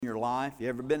life? You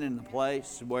ever been in a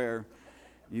place where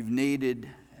you need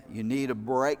a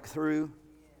breakthrough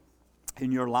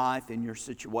in your life, in your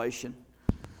situation?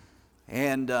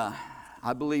 And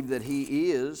I believe that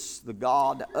He is the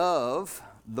God of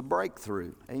the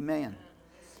breakthrough. Amen.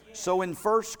 So in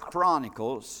 1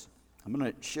 Chronicles, I'm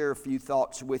going to share a few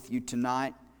thoughts with you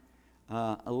tonight.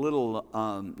 A little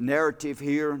narrative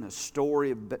here and a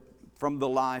story from the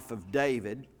life of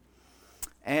David.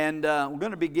 And we're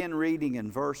going to begin reading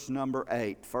in verse number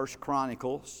 8. 1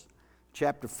 Chronicles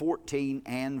chapter 14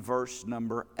 and verse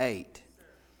number 8.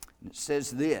 And it says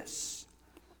this.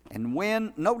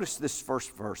 Notice this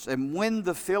first verse. And when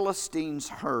the Philistines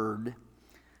heard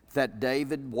that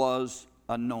David was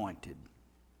anointed.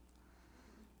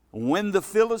 When the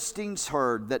Philistines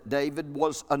heard that David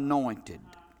was anointed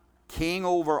king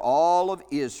over all of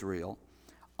Israel,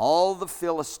 all the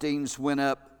Philistines went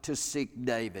up to seek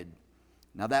David.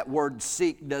 Now that word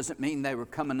seek doesn't mean they were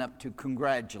coming up to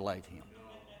congratulate him.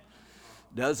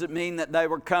 Doesn't mean that they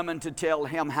were coming to tell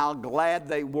him how glad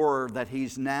they were that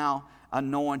he's now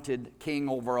anointed king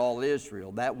over all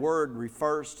Israel. That word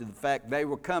refers to the fact they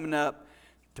were coming up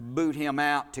to boot him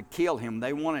out, to kill him.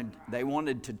 They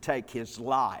wanted to take his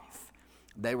life.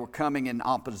 They were coming in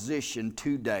opposition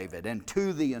to David and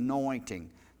to the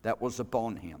anointing that was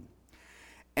upon him.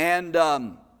 And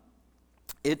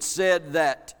it said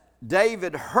that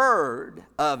David heard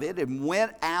of it and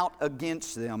went out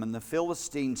against them, and the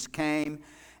Philistines came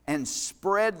and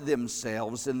spread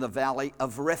themselves in the valley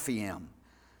of Rephaim.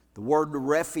 The word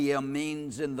Rephaim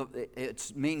means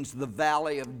the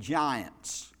valley of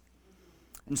giants.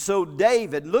 And so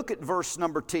David, look at verse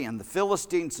number 10. The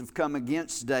Philistines have come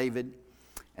against David.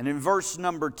 And in verse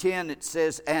number 10 it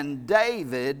says, and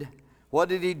David, what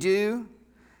did he do?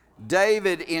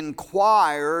 David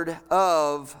inquired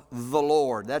of the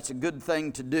Lord. That's a good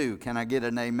thing to do. Can I get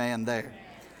an amen there?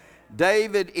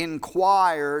 David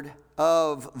inquired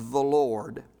of the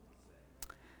Lord.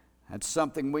 That's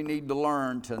something we need to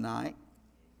learn tonight.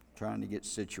 Trying to get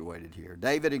situated here.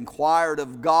 David inquired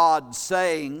of God,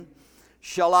 saying,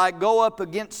 shall I go up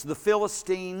against the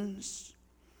Philistines,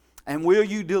 and will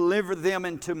you deliver them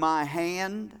into my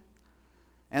hand?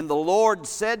 And the Lord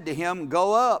said to him,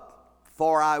 go up,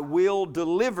 for I will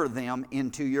deliver them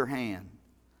into your hand.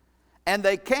 And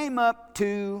they came up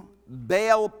to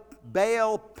Baal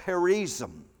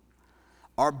Perazim,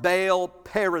 or Baal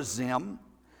Perazim,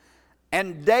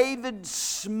 and David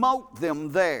smote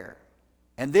them there.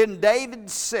 And then David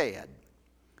said,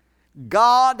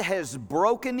 God has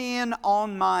broken in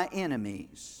on my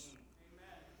enemies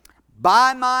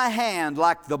by my hand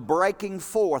like the breaking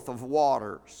forth of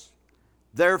waters.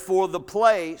 Therefore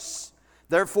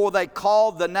they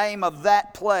called the name of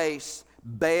that place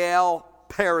Baal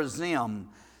Perazim,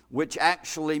 which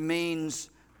actually means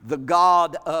the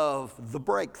God of the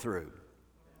breakthrough.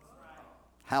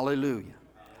 Hallelujah.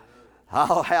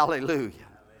 Oh, hallelujah.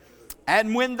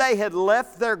 And when they had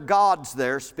left their gods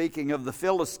there, speaking of the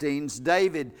Philistines,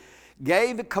 David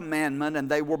gave a commandment, and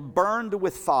they were burned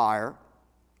with fire.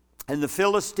 And the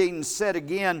Philistines said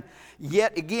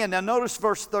yet again. Now notice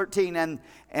verse 13,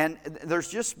 and there's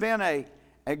just been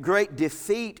a great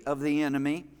defeat of the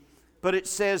enemy. But it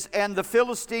says, and the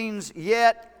Philistines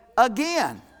yet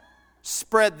again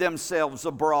spread themselves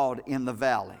abroad in the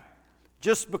valley.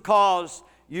 Just because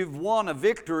you've won a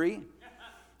victory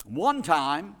one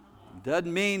time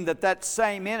doesn't mean that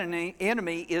same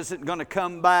enemy isn't going to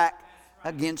come back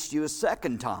against you a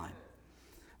second time.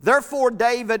 Therefore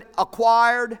David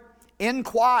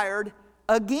inquired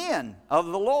again of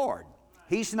the Lord.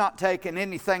 He's not taking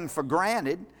anything for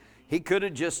granted. He could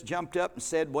have just jumped up and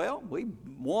said, well, we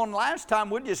won last time,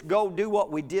 we'll just go do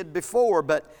what we did before.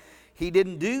 But he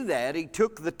didn't do that. He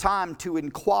took the time to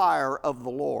inquire of the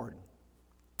Lord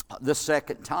the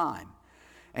second time.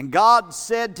 And God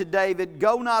said to David,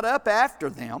 go not up after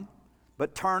them,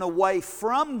 but turn away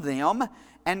from them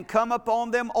and come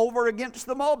upon them over against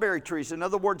the mulberry trees. In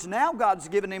other words, now God's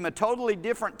given him a totally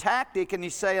different tactic, and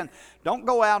he's saying, don't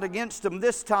go out against them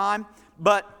this time,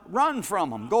 but run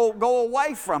from them. Go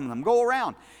away from them. Go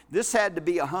around. This had to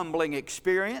be a humbling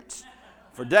experience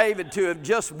for David to have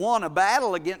just won a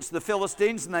battle against the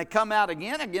Philistines, and they come out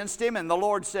again against him, and the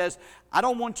Lord says, I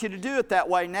don't want you to do it that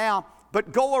way now.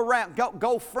 But go around,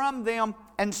 go from them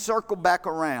and circle back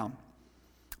around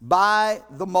by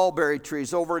the mulberry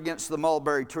trees, over against the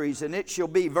mulberry trees. And it shall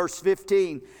be, verse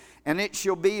 15, and it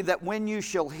shall be that when you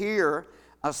shall hear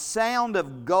a sound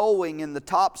of going in the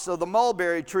tops of the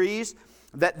mulberry trees,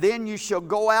 that then you shall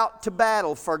go out to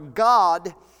battle, for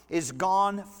God is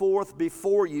gone forth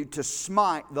before you to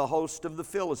smite the host of the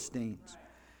Philistines.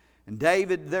 And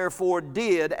David therefore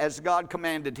did as God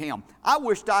commanded him. I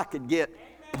wished I could get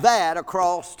that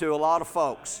across to a lot of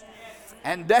folks.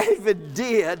 And David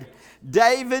did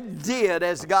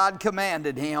as God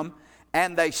commanded him,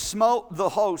 and they smote the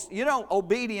host. You know,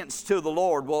 obedience to the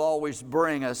Lord will always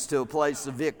bring us to a place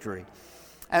of victory.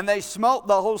 And they smote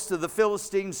the host of the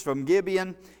Philistines from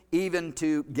Gibeon even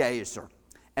to Gazer.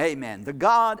 Amen. The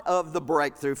God of the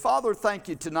breakthrough. Father, thank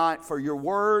you tonight for your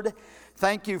word.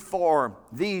 Thank you for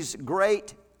these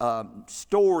great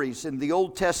stories in the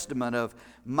Old Testament of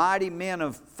mighty men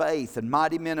of faith and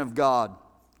mighty men of God.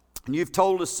 And you've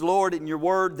told us, Lord, in your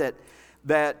word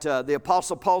that the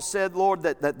Apostle Paul said, Lord,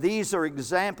 that these are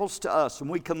examples to us and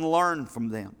we can learn from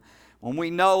them. When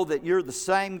we know that you're the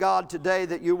same God today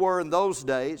that you were in those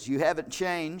days, you haven't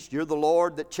changed. You're the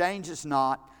Lord that changes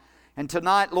not. And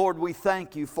tonight, Lord, we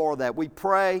thank you for that. We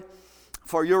pray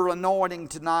for your anointing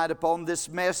tonight upon this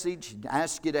message. I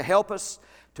ask you to help us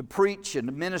to preach and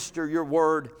to minister your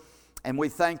word. And we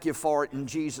thank you for it in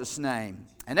Jesus' name.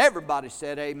 And everybody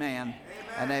said amen, amen.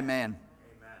 And amen. Amen.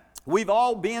 We've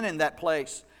all been in that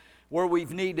place where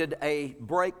we've needed a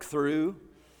breakthrough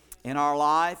in our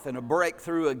life and a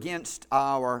breakthrough against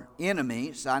our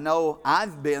enemies. I know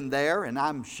I've been there, and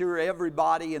I'm sure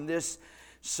everybody in this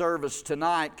service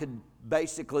tonight could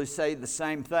basically say the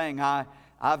same thing.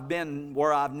 I've been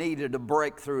where I've needed a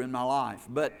breakthrough in my life.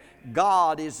 But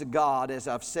God is a God, as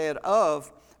I've said,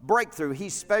 of breakthrough. He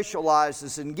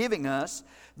specializes in giving us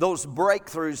those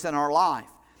breakthroughs in our life.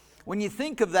 When you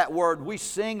think of that word, we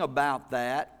sing about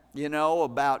that, you know,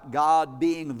 about God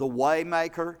being the way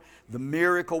maker, the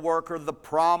miracle worker, the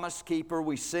promise keeper.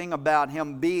 We sing about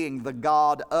Him being the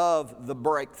God of the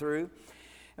breakthrough.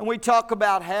 And we talk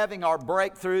about having our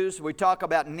breakthroughs. We talk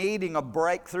about needing a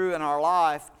breakthrough in our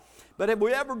life. But have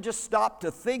we ever just stopped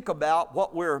to think about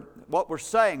what we're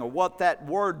saying, or what that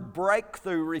word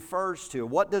breakthrough refers to?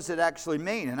 What does it actually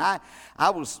mean? And I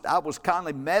was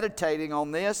kindly meditating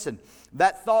on this, and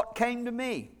that thought came to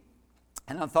me.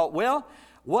 And I thought, well,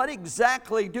 what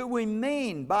exactly do we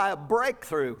mean by a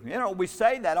breakthrough? You know, we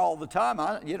say that all the time.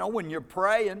 When you're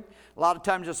praying, a lot of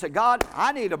times you'll say, God,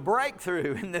 I need a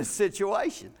breakthrough in this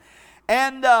situation.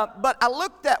 And but I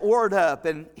looked that word up,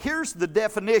 and here's the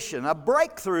definition. A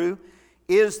breakthrough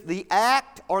is the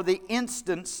act or the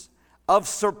instance of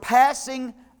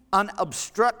surpassing an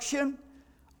obstruction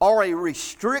or a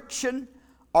restriction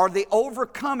or the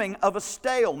overcoming of a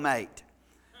stalemate.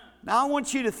 Now I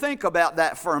want you to think about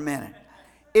that for a minute.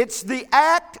 It's the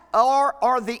act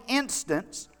or the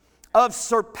instance of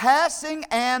surpassing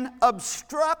an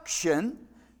obstruction,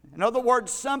 in other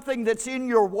words, something that's in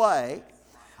your way,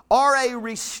 or a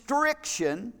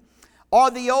restriction,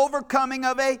 or the overcoming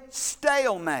of a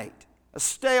stalemate. A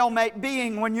stalemate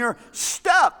being when you're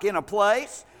stuck in a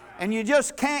place and you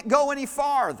just can't go any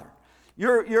farther.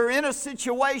 You're in a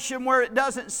situation where it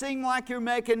doesn't seem like you're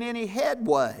making any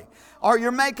headway or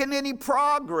you're making any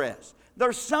progress.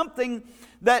 There's something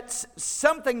that's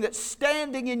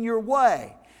standing in your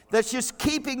way that's just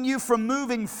keeping you from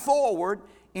moving forward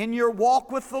in your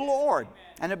walk with the Lord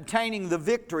and obtaining the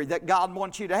victory that God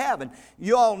wants you to have. And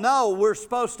you all know we're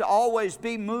supposed to always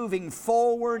be moving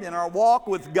forward in our walk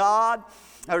with God.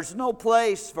 There's no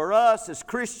place for us as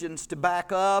Christians to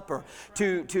back up or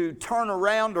to turn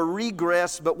around or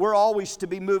regress, but we're always to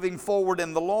be moving forward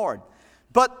in the Lord.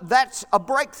 But that's a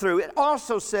breakthrough. It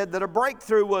also said that a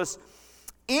breakthrough was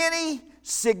any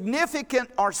significant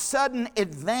or sudden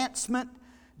advancement,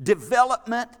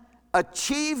 development,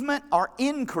 achievement, or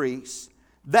increase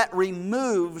that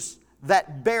removes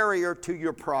that barrier to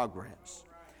your progress.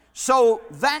 So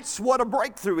that's what a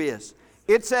breakthrough is.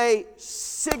 It's a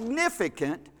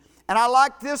significant, and I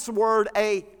like this word,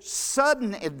 a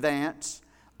sudden advance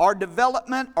or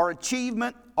development or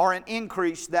achievement or an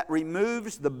increase that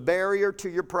removes the barrier to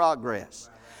your progress.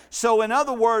 So in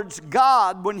other words,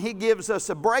 God, when He gives us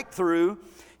a breakthrough,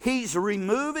 He's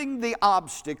removing the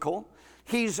obstacle.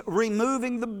 He's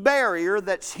removing the barrier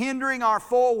that's hindering our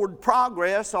forward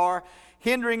progress or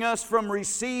hindering us from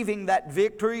receiving that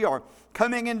victory or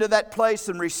coming into that place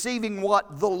and receiving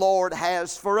what the Lord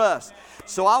has for us.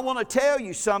 So I want to tell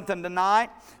you something tonight,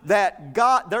 that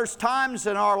God, there's times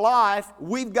in our life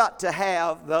we've got to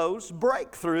have those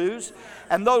breakthroughs,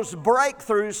 and those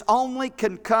breakthroughs only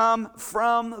can come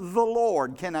from the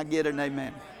Lord. Can I get an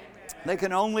amen? They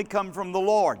can only come from the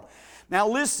Lord. Now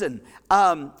listen,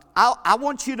 I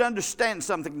want you to understand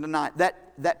something tonight,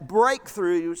 that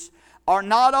breakthroughs are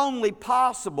not only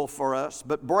possible for us,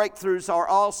 but breakthroughs are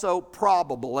also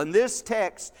probable. And this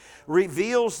text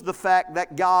reveals the fact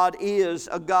that God is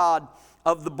a God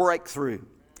of the breakthrough.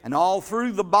 And all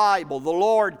through the Bible, the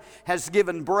Lord has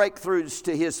given breakthroughs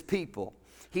to His people.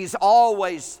 He's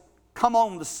always come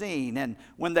on the scene, and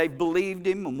when they've believed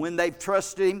Him and when they've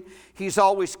trusted Him, He's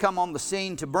always come on the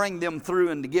scene to bring them through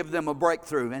and to give them a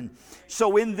breakthrough. And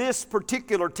so in this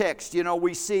particular text,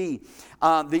 we see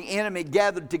the enemy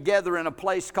gathered together in a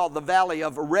place called the Valley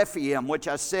of Rephaim, which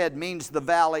I said means the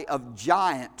Valley of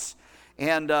Giants.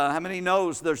 And how many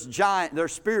knows there's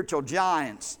spiritual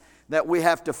giants that we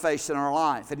have to face in our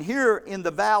life? And here in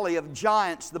the Valley of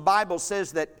Giants, the Bible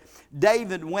says that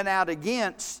David went out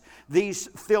against these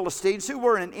Philistines who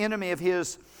were an enemy of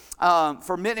his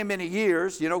for many, many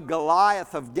years.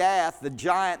 Goliath of Gath, the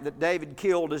giant that David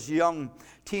killed as a young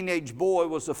teenage boy,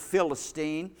 was a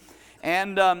Philistine.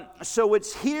 And so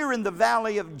it's here in the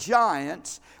Valley of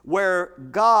Giants where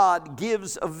God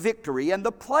gives a victory. And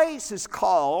the place is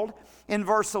called, in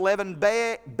verse 11,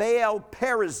 Baal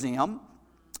Perazim,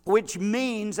 which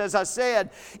means, as I said,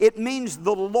 it means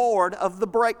the Lord of the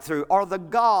breakthrough, or the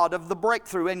God of the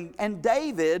breakthrough. And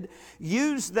David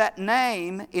used that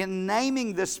name in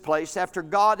naming this place after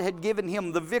God had given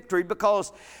him the victory,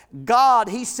 because God,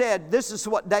 he said, this is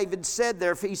what David said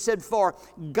there. He said, "For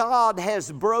God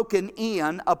has broken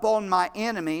in upon my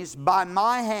enemies by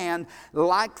my hand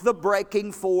like the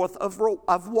breaking forth of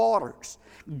waters."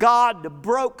 God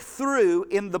broke through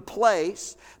in the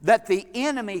place that the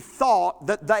enemy thought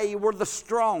that they were the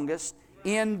strongest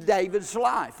in David's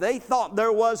life. They thought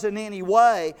there wasn't any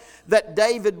way that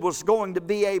David was going to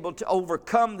be able to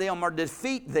overcome them or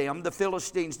defeat them. The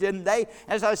Philistines didn't.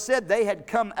 As I said, they had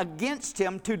come against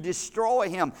him to destroy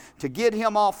him, to get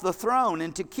him off the throne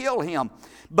and to kill him.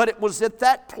 But it was at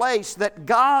that place that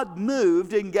God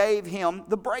moved and gave him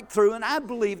the breakthrough. And I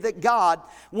believe that God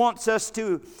wants us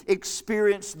to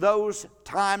experience those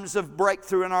times of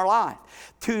breakthrough in our life,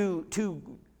 to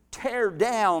tear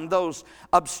down those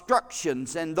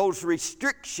obstructions and those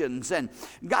restrictions. And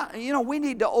God, we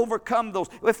need to overcome those.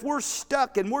 If we're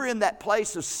stuck and we're in that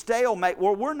place of stalemate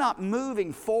where we're not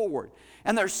moving forward,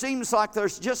 and there seems like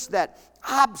there's just that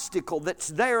obstacle that's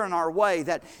there in our way,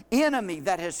 that enemy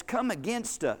that has come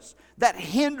against us, that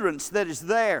hindrance that is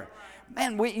there.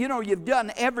 Man, you've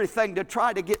done everything to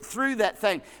try to get through that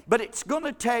thing, but it's going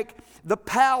to take the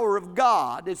power of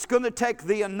God. It's going to take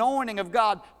the anointing of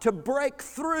God to break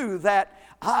through that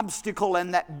obstacle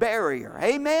and that barrier.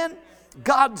 Amen?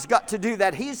 God's got to do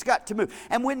that. He's got to move.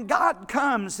 And when God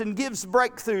comes and gives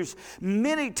breakthroughs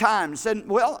many times, and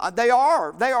they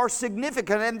are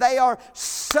significant and they are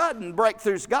sudden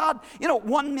breakthroughs. God,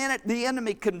 1 minute the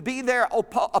enemy can be there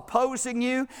opposing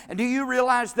you, and do you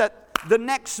realize that the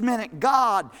next minute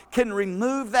God can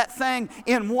remove that thing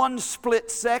in one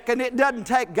split second? It doesn't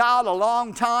take God a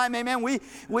long time. Amen.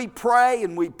 We pray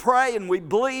and we pray and we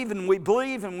believe and we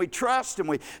believe and we trust and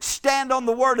we stand on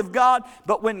the Word of God.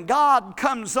 But when God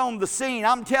comes on the scene,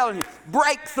 I'm telling you,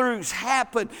 breakthroughs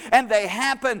happen, and they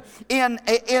happen in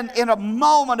a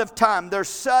moment of time. They're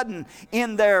sudden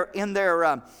in their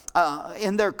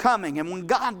coming. And when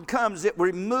God comes, it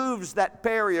removes that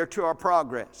barrier to our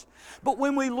progress. But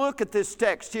when we look at this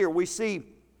text here, we see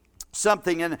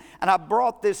something, and I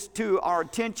brought this to our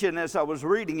attention as I was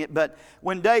reading it, but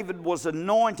when David was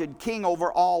anointed king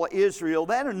over all Israel,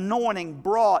 that anointing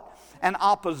brought an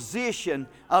opposition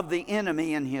of the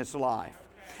enemy in his life.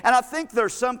 And I think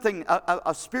there's something,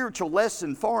 a spiritual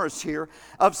lesson for us here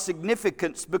of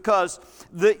significance, because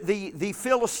the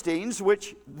Philistines,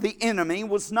 which the enemy,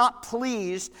 was not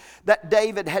pleased that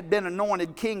David had been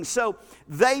anointed king. So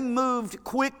they moved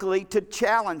quickly to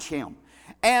challenge him.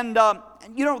 And,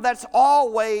 that's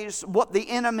always what the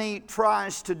enemy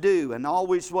tries to do. And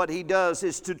always what he does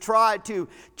is to try to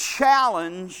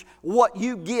challenge what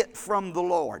you get from the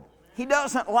Lord. He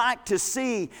doesn't like to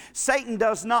see, Satan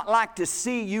does not like to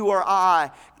see you or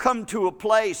I come to a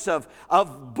place of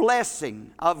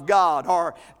blessing of God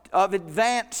or of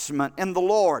advancement in the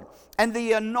Lord. And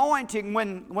the anointing,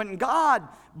 when God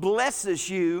blesses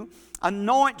you,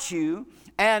 anoints you,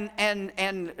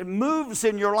 and moves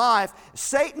in your life,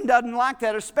 Satan doesn't like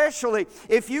that, especially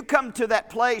if you come to that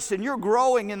place and you're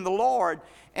growing in the Lord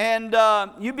and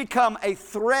you become a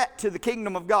threat to the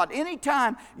kingdom of God.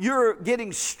 Anytime you're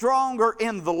getting stronger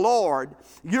in the Lord,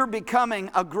 you're becoming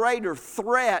a greater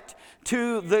threat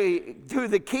to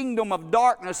the kingdom of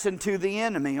darkness and to the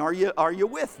enemy. Are you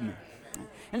with me?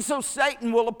 And so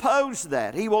Satan will oppose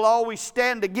that. He will always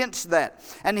stand against that,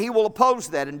 and he will oppose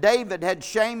that. And David had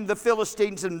shamed the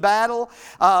Philistines in battle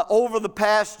over the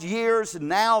past years, and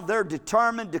now they're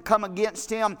determined to come against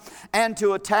him and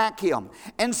to attack him.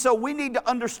 And so we need to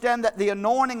understand that the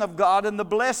anointing of God and the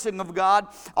blessing of God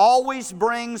always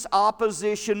brings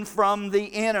opposition from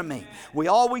the enemy. We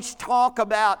always talk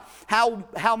about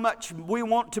how much we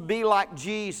want to be like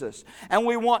Jesus, and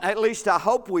we want, at least I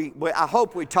hope we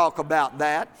talk about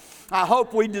that. I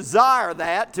hope we desire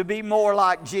that, to be more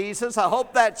like Jesus. I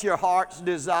hope that's your heart's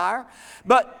desire.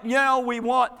 But, you know, we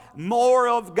want more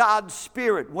of God's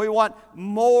Spirit. We want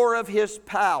more of His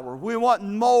power. We want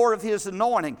more of His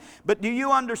anointing. But do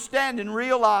you understand and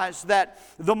realize that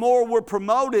the more we're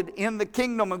promoted in the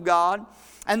kingdom of God,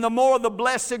 and the more the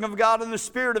blessing of God and the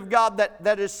Spirit of God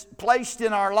that is placed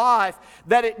in our life,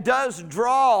 that it does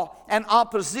draw an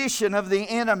opposition of the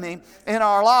enemy in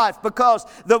our life. Because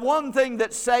the one thing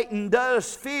that Satan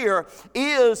does fear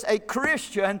is a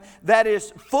Christian that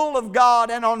is full of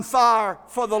God and on fire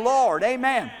for the Lord.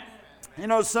 Amen. You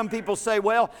know, some people say,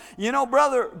 well, you know,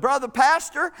 brother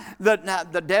pastor,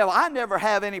 the devil, I never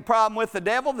have any problem with the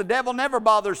devil. The devil never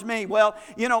bothers me. Well,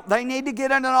 you know, they need to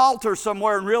get in an altar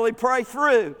somewhere and really pray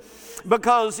through,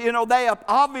 because, you know, they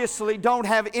obviously don't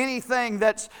have anything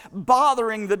that's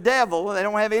bothering the devil. They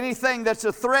don't have anything that's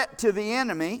a threat to the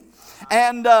enemy.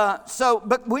 And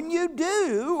but when you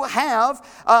do have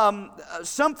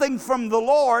something from the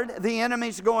Lord, the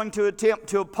enemy's going to attempt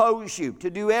to oppose you, to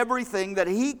do everything that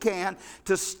he can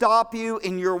to stop you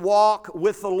in your walk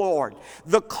with the Lord.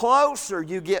 The closer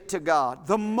you get to God,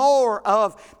 the more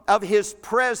of His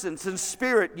presence and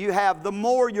Spirit you have, the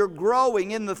more you're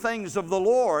growing in the things of the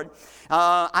Lord.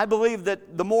 I believe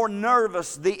that the more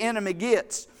nervous the enemy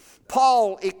gets.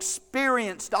 Paul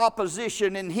experienced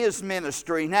opposition in his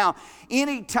ministry. Now,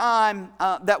 anytime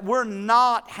that we're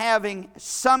not having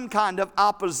some kind of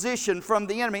opposition from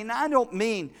the enemy, and I don't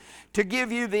mean to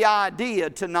give you the idea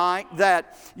tonight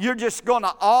that you're just going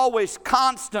to always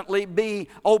constantly be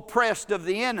oppressed of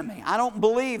the enemy. I don't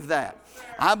believe that.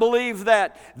 I believe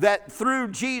that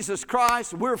through Jesus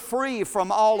Christ, we're free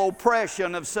from all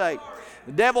oppression of Satan.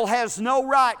 The devil has no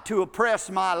right to oppress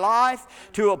my life,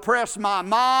 to oppress my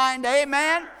mind.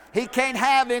 Amen? He can't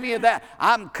have any of that.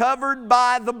 I'm covered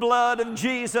by the blood of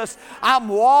Jesus. I'm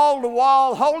wall to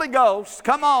wall Holy Ghost.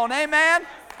 Come on, amen?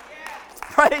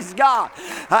 Praise God.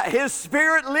 His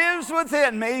Spirit lives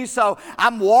within me, so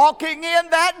I'm walking in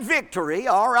that victory,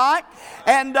 all right?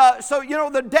 And so, you know,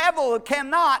 the devil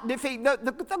cannot defeat.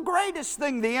 The greatest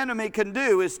thing the enemy can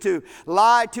do is to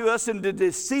lie to us and to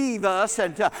deceive us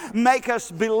and to make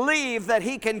us believe that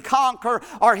he can conquer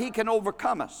or he can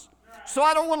overcome us. So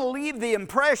I don't want to leave the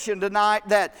impression tonight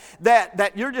that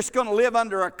you're just going to live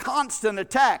under a constant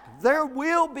attack. There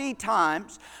will be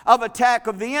times of attack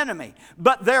of the enemy,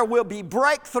 but there will be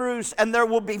breakthroughs and there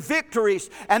will be victories,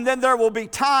 and then there will be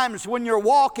times when you're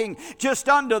walking just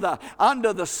under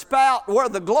the spout where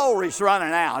the glory's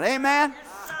running out. Amen?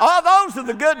 Oh, those are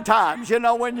the good times, you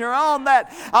know, when you're on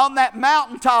that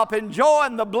mountaintop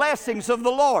enjoying the blessings of the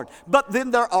Lord. But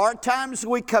then there are times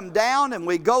we come down and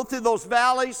we go through those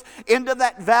valleys, into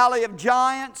that valley of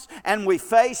giants, and we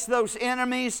face those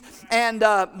enemies, and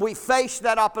we face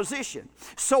that opposition.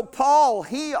 So Paul,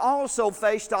 he also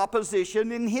faced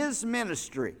opposition in his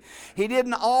ministry. He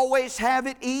didn't always have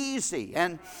it easy.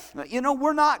 And, you know,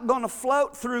 we're not going to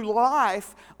float through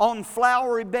life on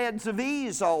flowery beds of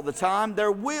ease all the time.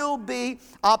 There will be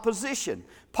opposition.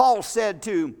 Paul said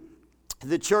to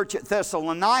the church at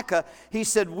Thessalonica, he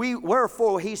said, we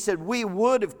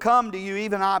would have come to you,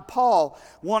 even I, Paul,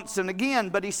 once and again.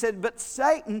 But he said, but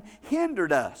Satan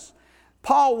hindered us.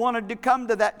 Paul wanted to come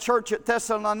to that church at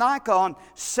Thessalonica on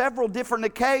several different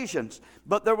occasions,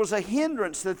 but there was a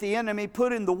hindrance that the enemy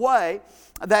put in the way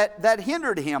that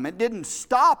hindered him. It didn't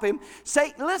stop him.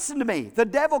 Satan, listen to me, the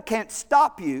devil can't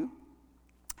stop you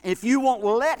if you won't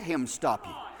let him stop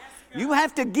you. You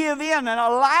have to give in and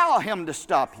allow him to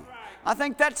stop you. I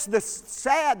think that's the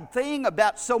sad thing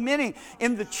about so many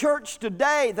in the church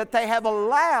today, that they have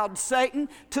allowed Satan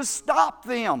to stop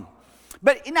them.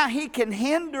 But now he can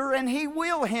hinder, and he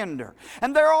will hinder.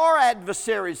 And there are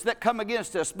adversaries that come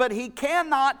against us, but he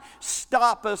cannot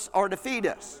stop us or defeat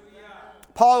us.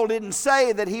 Paul didn't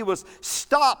say that he was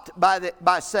stopped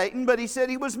by Satan, but he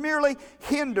said he was merely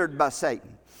hindered by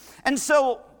Satan. And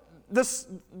so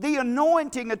the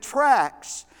anointing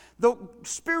attracts, the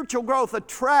spiritual growth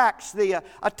attracts the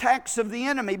attacks of the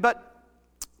enemy. But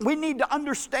we need to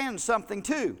understand something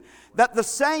too, that the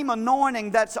same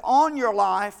anointing that's on your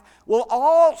life will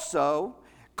also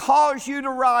cause you to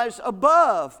rise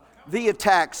above the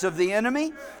attacks of the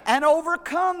enemy and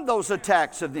overcome those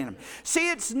attacks of the enemy. See,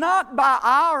 it's not by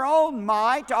our own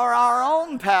might or our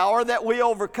own power that we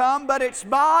overcome, but it's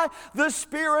by the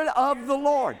Spirit of the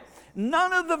Lord.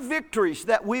 None of the victories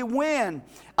that we win,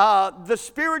 the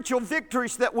spiritual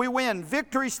victories that we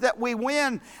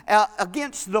win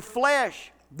against the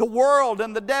flesh, the world,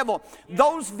 and the devil,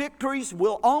 those victories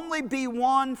will only be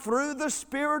won through the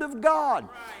Spirit of God.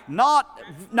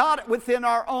 Not within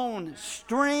our own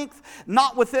strength,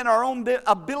 not within our own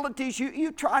abilities.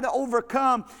 You try to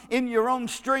overcome in your own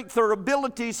strength or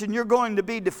abilities, and you're going to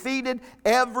be defeated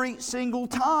every single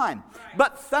time.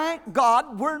 But thank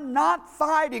God we're not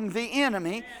fighting the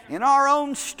enemy in our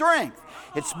own strength.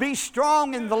 It's be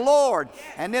strong in the Lord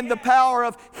and in the power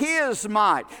of His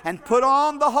might, and put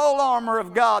on the whole armor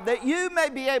of God, that you may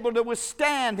be able to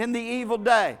withstand in the evil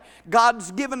day.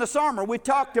 God's given us armor. We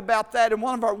talked about that in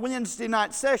one of our Wednesday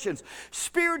night sessions.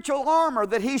 Spiritual armor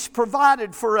that He's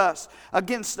provided for us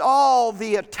against all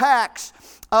the attacks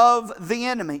of the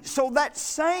enemy. So that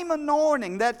same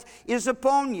anointing that is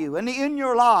upon you and in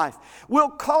your life will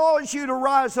cause you to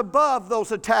rise above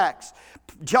those attacks.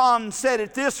 John said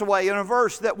it this way in a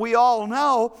verse that we all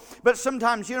know, but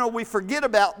sometimes, we forget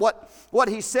about what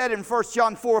he said in 1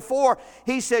 John 4:4.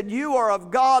 He said, "You are of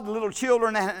God, little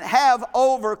children, and have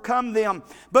overcome them,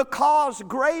 because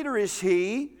greater is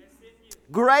He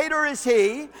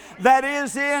that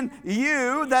is in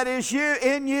you,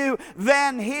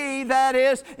 than he that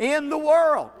is in the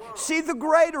world." See, the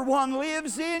greater one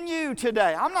lives in you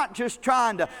today. I'm not just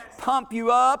trying to pump you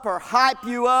up or hype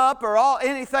you up or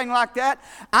anything like that.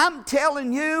 I'm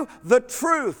telling you the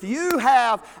truth. You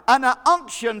have an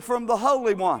unction from the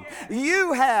Holy One.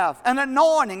 You have an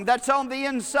anointing that's on the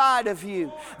inside of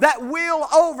you that will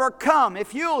overcome.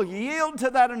 If you'll yield to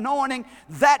that anointing,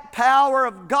 that power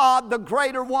of God, the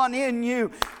greater one in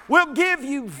you, will give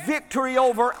you victory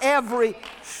over every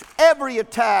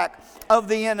attack of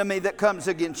the enemy that comes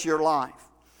against your life.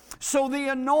 So the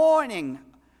anointing,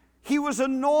 he was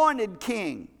anointed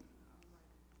king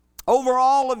over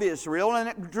all of Israel, and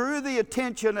it drew the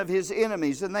attention of his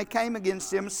enemies, and they came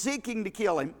against him seeking to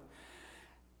kill him.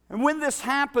 And when this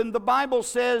happened, the Bible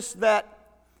says that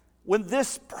when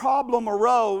this problem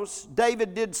arose,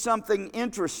 David did something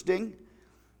interesting.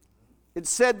 It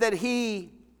said that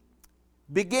he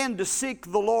began to seek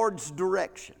the Lord's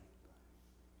direction.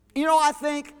 You know what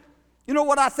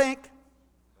I think?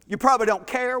 You probably don't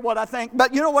care what I think,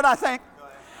 but you know what I think?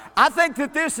 I think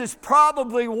that this is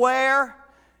probably where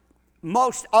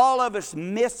most all of us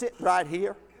miss it right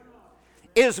here.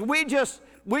 Is we just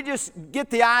get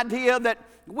the idea that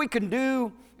we can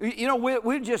do,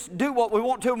 we just do what we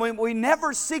want to. We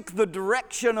never seek the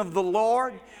direction of the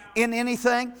Lord in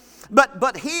anything.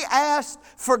 But he asked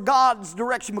for God's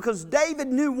direction, because David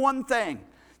knew one thing.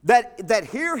 That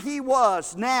here he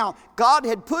was now. God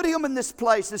had put him in this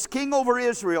place as king over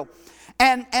Israel.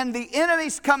 And the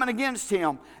enemy's coming against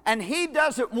him. And he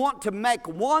doesn't want to make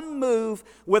one move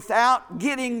without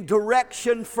getting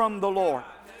direction from the Lord.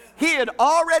 He had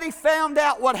already found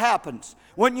out what happens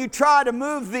when you try to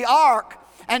move the ark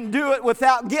and do it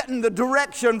without getting the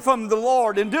direction from the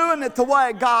Lord and doing it the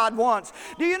way God wants.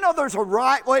 Do you know there's a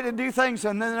right way to do things,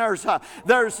 and then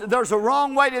there's a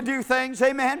wrong way to do things?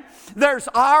 Amen. There's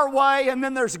our way, and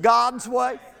then there's God's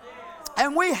way.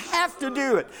 And we have to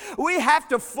do it. We have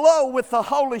to flow with the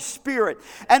Holy Spirit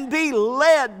and be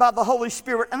led by the Holy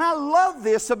Spirit. And I love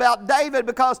this about David,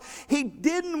 because he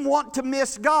didn't want to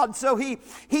miss God. So he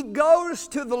goes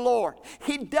to the Lord.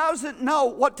 He doesn't know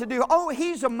what to do. Oh,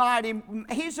 he's a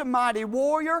mighty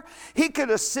warrior. He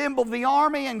could assemble the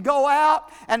army and go out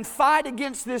and fight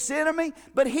against this enemy.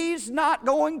 But he's not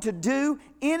going to do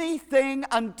anything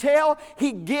until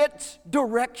he gets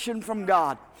direction from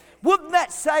God. Wouldn't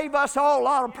that save us all a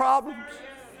lot of problems?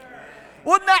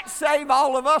 Wouldn't that save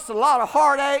all of us a lot of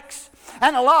heartaches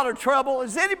and a lot of trouble?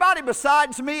 Has anybody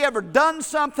besides me ever done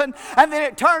something and then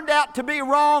it turned out to be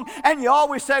wrong, and you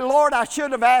always say, "Lord, I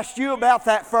should have asked you about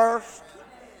that first"?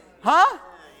 Huh?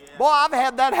 Boy, I've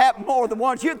had that happen more than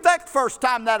once. You'd think the first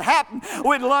time that happened,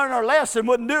 we'd learn our lesson,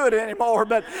 wouldn't do it anymore.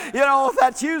 But,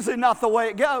 that's usually not the way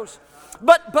it goes.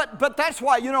 But that's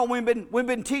why, we've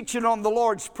been teaching on the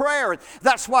Lord's Prayer.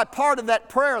 That's why part of that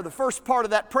prayer, the first part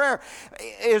of that prayer,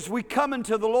 is we come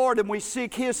into the Lord and we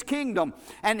seek His kingdom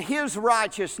and His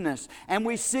righteousness. And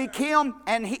we seek Him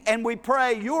and we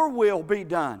pray, "Your will be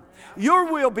done.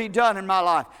 Your will be done in my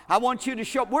life." I want you to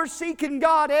show up. We're seeking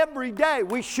God every day.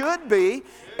 We should be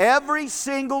every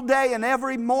single day and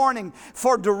every morning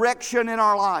for direction in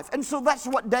our life. And so that's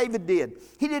what David did.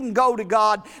 He didn't go to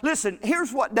God. Listen,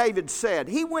 here's what David said. said,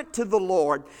 he went to the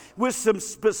Lord with some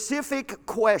specific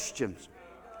questions.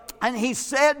 And he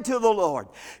said to the Lord,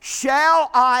 shall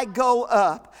I go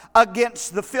up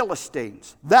against the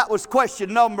Philistines? That was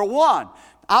question number one.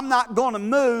 I'm not going to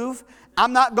move.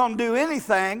 I'm not going to do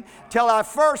anything till I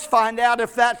first find out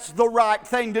if that's the right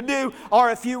thing to do,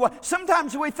 or if you...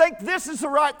 Sometimes we think this is the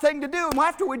right thing to do, and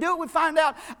after we do it, we find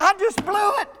out, I just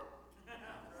blew it.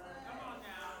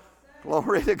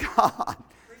 Glory to God.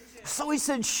 So he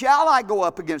said, shall I go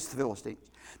up against the Philistines?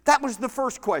 That was the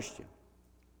first question.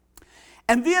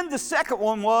 And then the second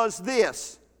one was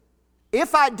this: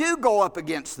 if I do go up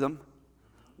against them,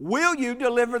 will you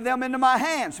deliver them into my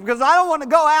hands? Because I don't want to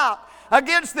go out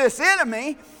against this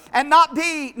enemy and not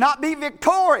be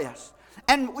victorious.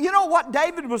 And you know what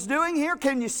David was doing here?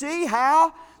 Can you see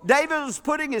how David was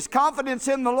putting his confidence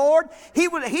in the Lord? He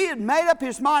had made up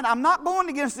his mind, I'm not going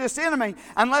against this enemy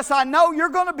unless I know you're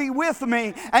going to be with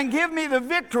me and give me the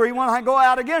victory when I go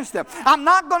out against them. I'm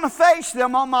not going to face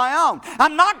them on my own.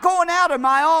 I'm not going out in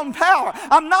my own power.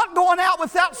 I'm not going out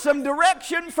without some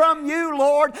direction from you,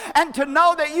 Lord, and to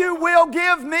know that you will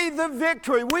give me the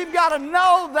victory. We've got to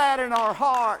know that in our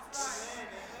hearts.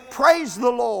 Praise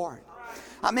the Lord.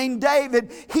 I mean,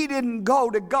 David, he didn't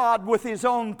go to God with his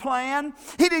own plan.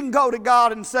 He didn't go to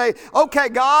God and say, okay,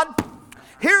 God,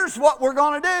 here's what we're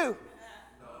going to do.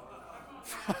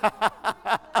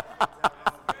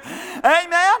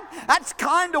 Amen? That's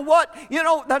kind of what,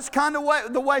 that's kind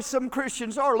of the way some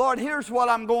Christians are. Lord, here's what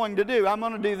I'm going to do. I'm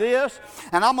going to do this,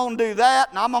 and I'm going to do that,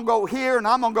 and I'm going to go here, and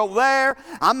I'm going to go there.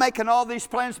 I'm making all these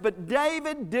plans. But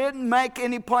David didn't make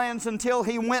any plans until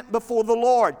he went before the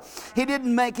Lord. He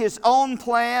didn't make his own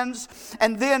plans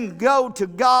and then go to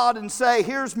God and say,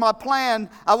 here's my plan.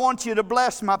 I want you to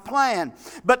bless my plan.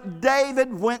 But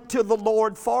David went to the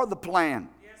Lord for the plan.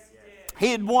 He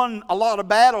had won a lot of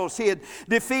battles. He had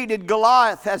defeated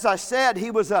Goliath. As I said, he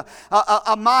was a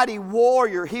mighty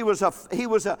warrior. He was a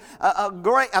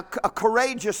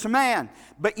courageous man.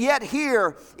 But yet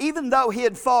here, even though he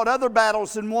had fought other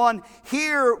battles and won,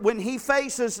 here when he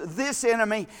faces this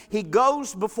enemy, he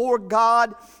goes before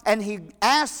God and he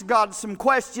asks God some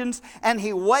questions, and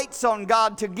he waits on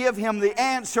God to give him the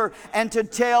answer and to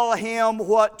tell him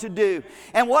what to do.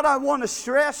 And what I want to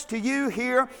stress to you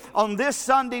here on this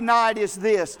Sunday night is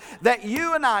this: that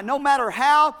you and I, no matter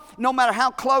how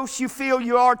close you feel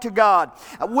you are to God,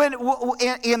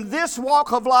 in this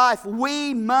walk of life,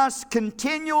 we must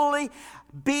continually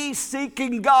be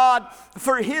seeking God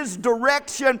for His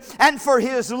direction and for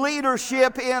His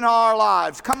leadership in our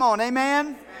lives. Come on,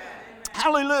 amen?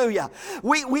 Hallelujah.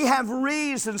 We have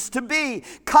reasons to be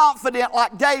confident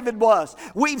like David was.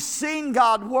 We've seen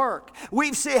God work.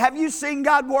 Have you seen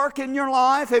God work in your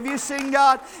life? Have you seen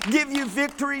God give you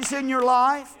victories in your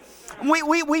life?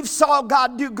 We've saw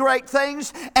God do great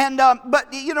things, but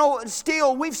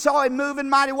still we've saw Him move in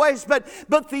mighty ways.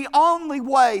 But the only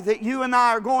way that you and I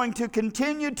are going to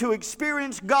continue to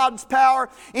experience God's power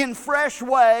in fresh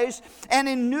ways and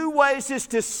in new ways is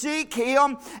to seek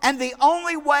Him. And the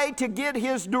only way to get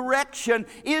His direction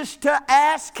is to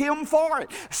ask Him for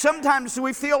it. Sometimes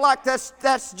we feel like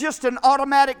that's just an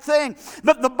automatic thing,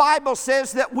 but the Bible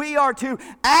says that we are to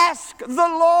ask the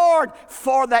Lord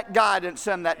for that guidance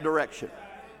and that direction.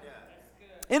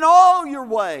 In all your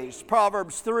ways,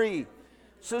 Proverbs 3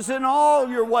 says, in all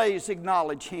your ways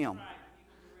acknowledge Him,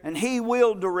 and He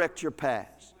will direct your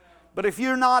paths. But if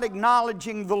you're not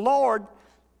acknowledging the Lord,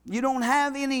 you don't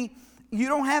have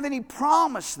any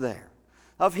promise there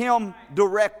of Him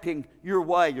directing your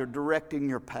way or directing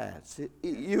your paths.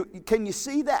 Can you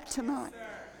see that tonight?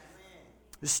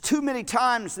 There's too many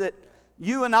times that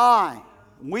you and I,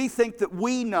 we think that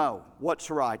we know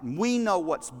what's right and we know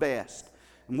what's best.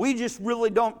 And we just really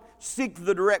don't seek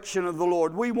the direction of the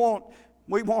Lord. We want,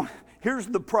 here's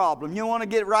the problem. You want to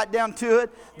get right down to it?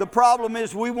 The problem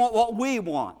is we want what we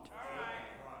want.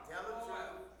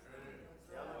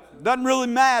 Doesn't really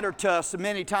matter to us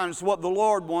many times what the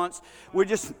Lord wants. We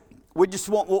just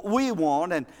want what we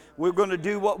want, and we're going to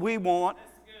do what we want.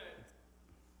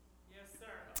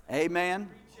 Amen.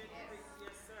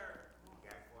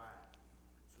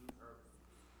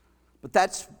 But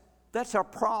that's our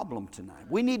problem tonight.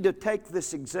 We need to take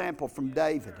this example from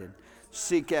David and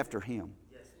seek after him.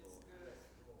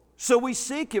 So we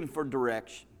seek him for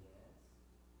direction.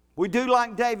 We do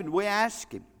like David. We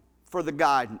ask him for the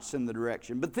guidance and the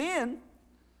direction. But then,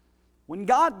 when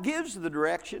God gives the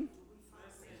direction,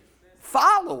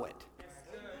 follow it.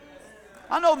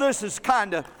 I know this is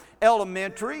kind of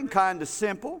elementary and kind of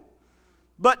simple,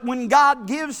 but when God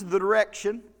gives the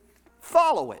direction,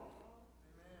 follow it.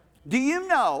 Do you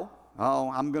know,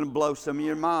 I'm going to blow some of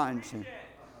your minds here.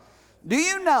 Do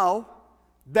you know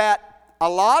that a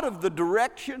lot of the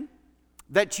direction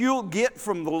that you'll get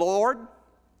from the Lord,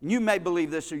 you may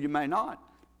believe this or you may not,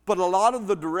 but a lot of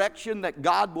the direction that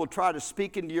God will try to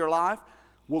speak into your life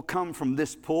will come from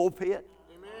this pulpit.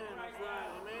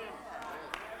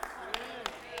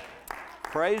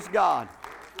 Praise God.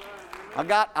 I'm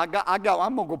going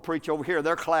to go preach over here.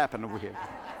 They're clapping over here.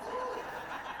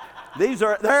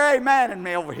 They're amening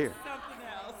me over here.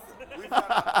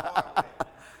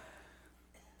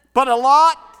 But a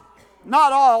lot,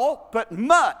 not all, but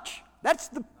much. That's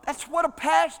what a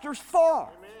pastor's for.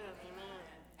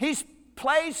 He's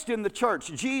placed in the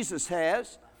church, Jesus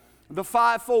has, the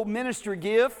fivefold ministry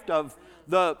gift of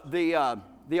the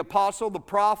apostle, the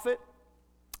prophet,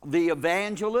 the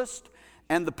evangelist,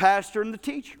 and the pastor and the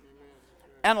teacher.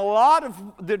 And a lot of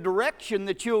the direction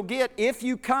that you'll get if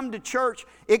you come to church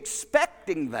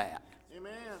expecting that.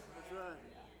 Amen. That's right.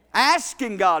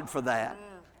 Asking God for that.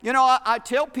 Amen. You know, I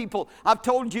tell people, I've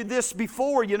told you this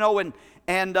before, you know, and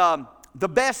the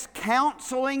best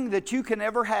counseling that you can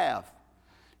ever have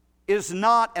is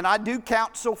not, and I do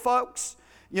counsel folks,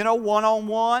 you know,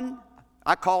 one-on-one.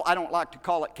 I don't like to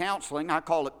call it counseling, I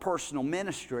call it personal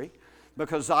ministry,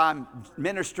 because I'm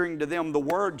ministering to them the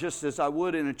Word just as I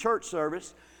would in a church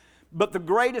service. But the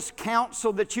greatest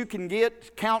counsel that you can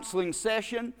get, counseling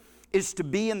session, is to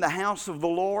be in the house of the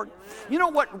Lord. You know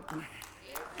what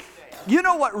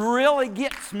really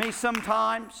gets me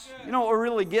sometimes? You know what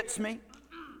really gets me?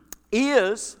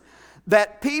 Is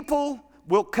that people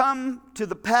will come to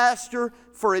the pastor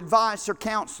for advice or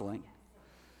counseling,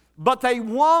 but they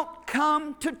won't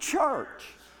come to church.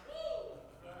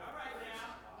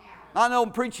 I know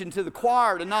I'm preaching to the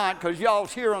choir tonight because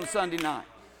y'all's here on Sunday night.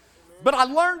 But I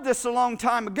learned this a long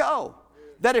time ago,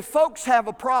 that if folks have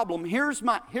a problem, here's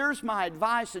my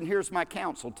advice and here's my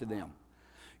counsel to them.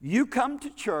 You come to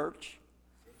church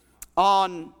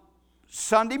on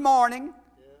Sunday morning,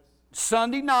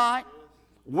 Sunday night,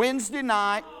 Wednesday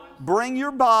night, bring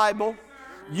your Bible.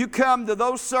 You come to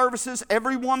those services,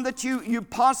 every one that you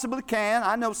possibly can.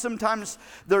 I know sometimes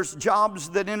there's jobs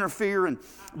that interfere,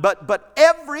 but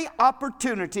every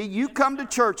opportunity you come to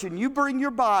church and you bring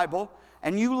your Bible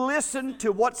and you listen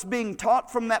to what's being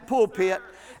taught from that pulpit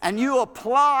and you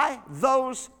apply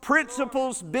those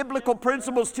principles, biblical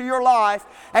principles to your life,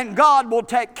 and God will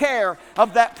take care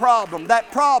of that problem.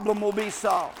 That problem will be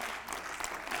solved.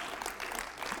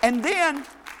 And then,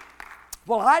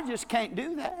 well, I just can't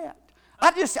do that.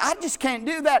 I just can't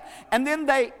do that. And then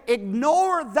they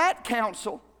ignore that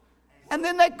counsel. And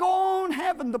then they go on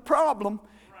having the problem.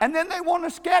 And then they want to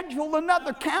schedule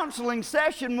another counseling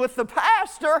session with the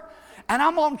pastor. And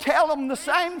I'm going to tell them the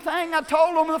same thing I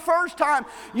told them the first time.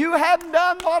 You haven't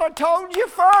done what I told you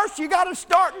first. You got to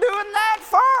start doing that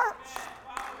first.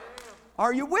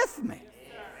 Are you with me?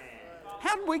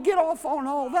 How did we get off on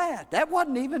all that? That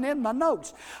wasn't even in my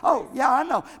notes. Oh, yeah, I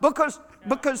know.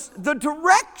 Because the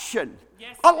direction,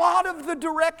 a lot of the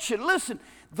direction. Listen,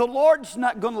 the Lord's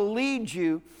not going to lead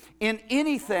you in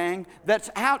anything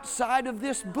that's outside of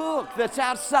this book, that's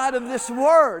outside of this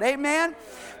Word. Amen?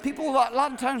 People, a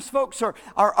lot of times folks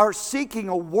are seeking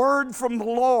a word from the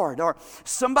Lord or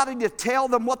somebody to tell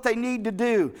them what they need to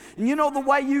do. And you know the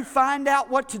way you find out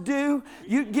what to do?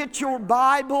 You get your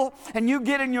Bible and you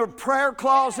get in your prayer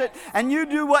closet and you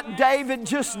do what David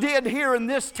just did here in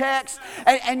this text,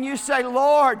 and you say,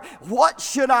 Lord, what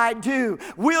should I do?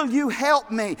 Will you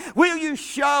help me? Will you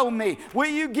show me? Will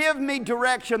you give me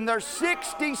direction? There's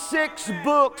 66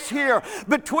 books here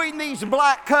between these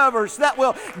black covers that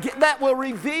will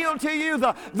reveal to you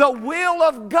the will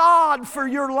of God for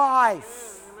your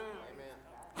life. Amen.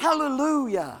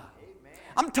 Hallelujah.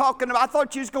 Amen. I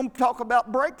thought you was going to talk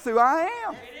about breakthrough. I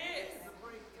am.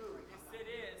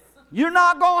 You're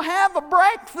not going to have a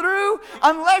breakthrough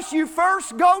unless you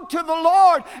first go to the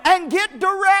Lord and get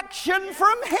direction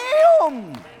from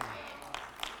Him.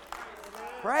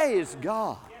 Praise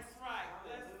God.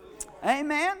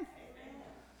 Amen.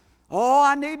 Oh,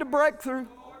 I need a breakthrough.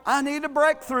 I need a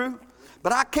breakthrough.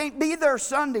 But I can't be there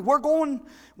Sunday. We're going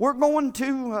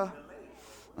to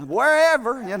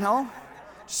wherever, you know,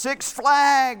 Six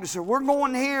Flags, or we're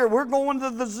going here, we're going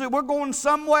to the zoo, we're going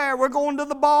somewhere, we're going to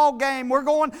the ball game,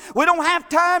 we don't have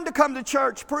time to come to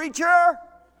church, preacher.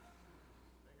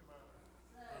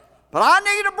 But I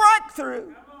need a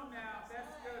breakthrough.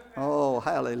 Oh,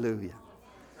 hallelujah.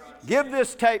 Give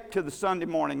this tape to the Sunday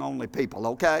morning only people,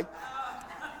 okay?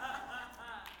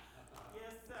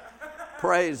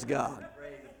 Praise God.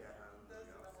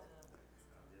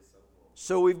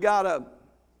 So we've got to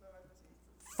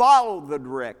follow the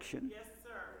direction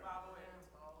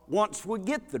once we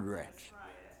get the direction.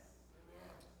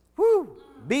 Woo!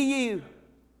 Be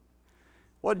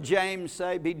What did James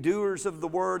say? Be doers of the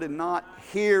word and not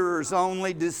hearers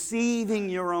only, deceiving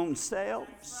your own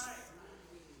selves.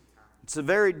 It's a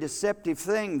very deceptive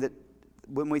thing that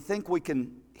when we think we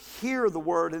can hear the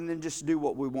word and then just do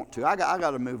what we want to. I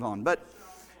got to move on. But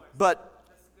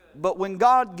when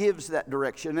God gives that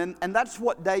direction, and that's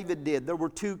what David did. There were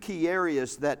two key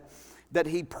areas that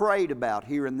he prayed about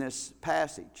here in this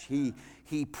passage.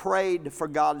 He prayed for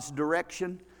God's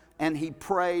direction, and he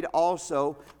prayed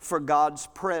also for God's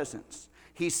presence.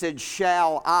 He said,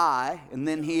 shall I? And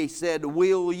then he said,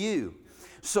 will you?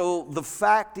 So the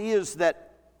fact is that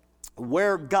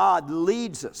where God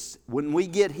leads us, when we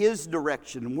get His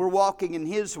direction and we're walking in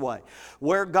His way,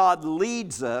 where God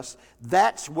leads us,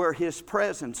 that's where His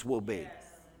presence will be.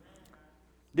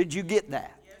 Did you get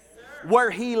that?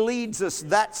 Where He leads us,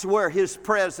 that's where His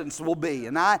presence will be.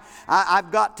 And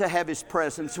I've got to have His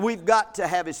presence. We've got to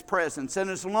have His presence. And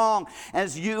as long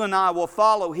as you and I will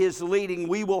follow His leading,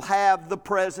 we will have the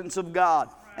presence of God.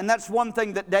 And that's one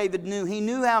thing that David knew. He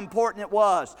knew how important it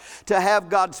was to have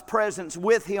God's presence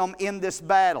with him in this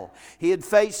battle. He had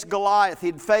faced Goliath. He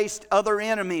had faced other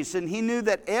enemies. And he knew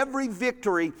that every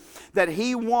victory that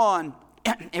he won,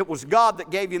 it was God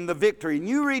that gave him the victory. And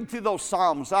you read through those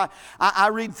Psalms. I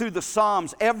read through the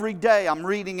Psalms every day. I'm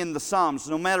reading in the Psalms.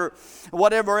 No matter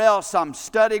whatever else I'm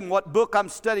studying, what book I'm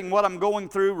studying, what I'm going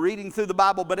through, reading through the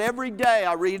Bible. But every day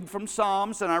I read from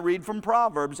Psalms and I read from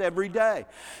Proverbs every day.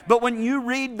 But when you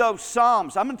read those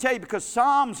Psalms, I'm going to tell you, because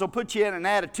Psalms will put you in an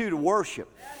attitude of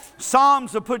worship.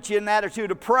 Psalms will put you in an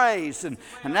attitude of praise and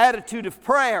an attitude of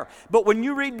prayer. But when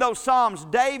you read those Psalms,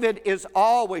 David is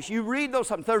always, you read those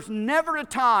Psalms, there's never a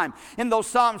time in those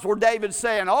Psalms where David's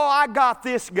saying, oh, I got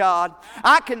this, God.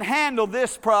 I can handle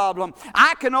this problem.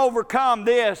 I can overcome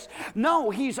this. No,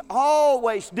 he's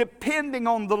always depending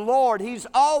on the Lord. He's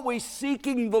always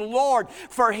seeking the Lord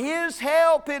for His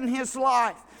help in his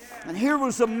life. And here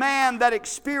was a man that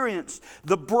experienced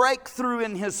the breakthrough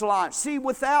in his life. See,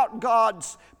 without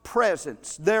God's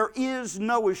presence, there is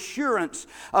no assurance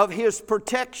of His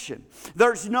protection.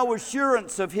 There's no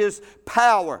assurance of His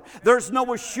power. There's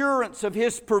no assurance of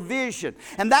His provision.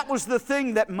 And that was the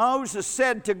thing that Moses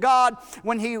said to God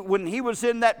when he was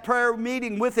in that prayer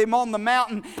meeting with Him on the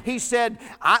mountain. He said,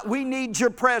 we need your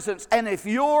presence. And if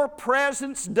your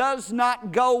presence does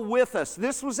not go with us,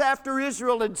 this was after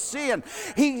Israel had sinned.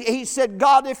 He said,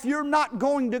 God, if you're not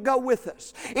going to go with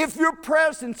us, if your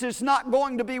presence is not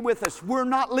going to be with us, we're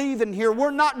not leaving here.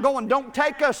 We're not going. Don't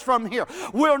take us from here.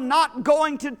 We're not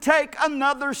going to take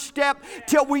another step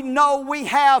till we know we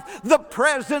have the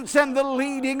presence and the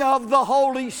leading of the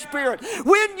Holy Spirit.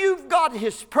 When you've got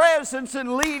His presence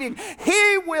and leading,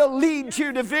 He will lead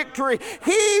you to victory.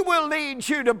 He will lead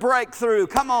you to breakthrough.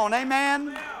 Come on,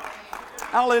 amen?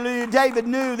 Hallelujah. David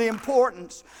knew the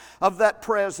importance of that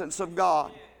presence of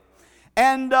God.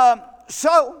 And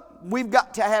so we've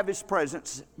got to have His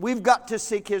presence. We've got to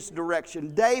seek His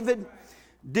direction. David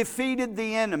defeated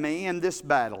the enemy in this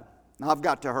battle. Now I've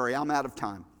got to hurry. I'm out of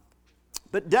time.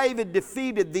 But David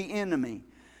defeated the enemy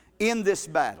in this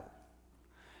battle.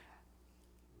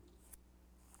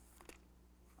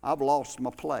 I've lost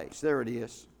my place. There it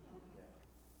is.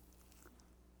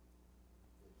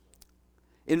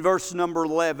 In verse number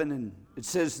 11, and it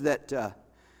says that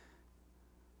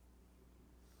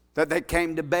they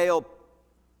came to Baal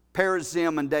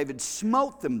Perazim, and David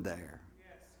smote them there.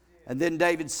 And then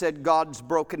David said, God's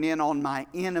broken in on my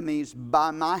enemies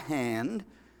by my hand.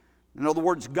 In other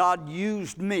words, God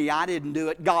used me. I didn't do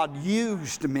it. God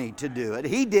used me to do it.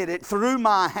 He did it through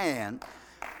my hand.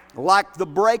 Like the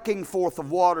breaking forth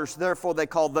of waters, therefore they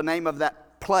called the name of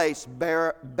that place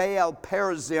Baal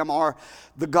Perazim, or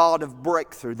the God of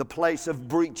breakthrough, the place of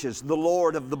breaches, the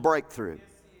Lord of the breakthrough.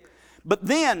 But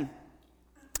then,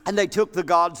 and they took the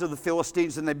gods of the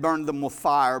Philistines and they burned them with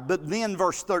fire. But then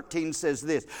verse 13 says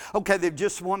this. Okay, they've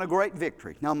just won a great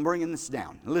victory. Now I'm bringing this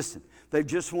down. Listen, they've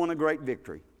just won a great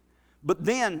victory. But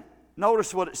then,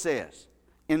 notice what it says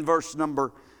in verse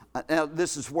number, now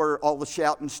this is where all the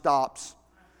shouting stops.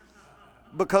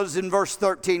 Because in verse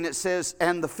 13 it says,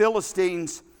 and the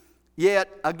Philistines, yet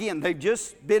again, they've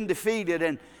just been defeated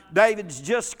and David's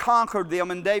just conquered them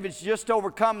and David's just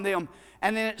overcome them.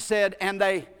 And then it said, and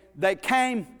they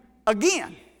came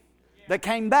again. They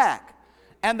came back.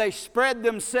 And they spread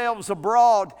themselves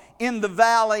abroad in the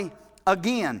valley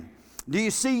again. Do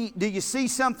you see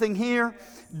something here?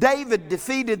 David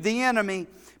defeated the enemy,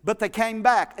 but they came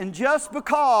back. And just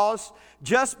because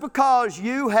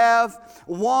you have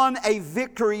won a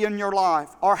victory in your life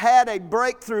or had a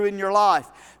breakthrough in your life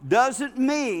doesn't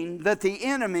mean that the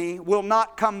enemy will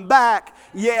not come back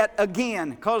yet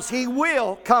again, because he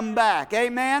will come back.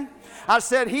 Amen? I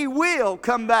said He will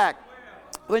come back.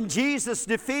 When Jesus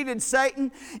defeated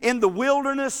Satan in the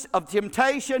wilderness of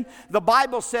temptation, the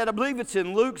Bible said, I believe it's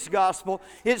in Luke's gospel,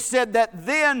 it said that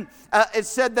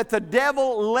the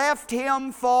devil left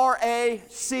him for a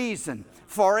season.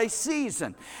 For a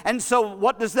season. And so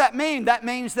what does that mean? That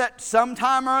means that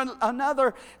sometime or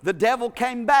another the devil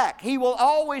came back. He will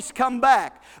always come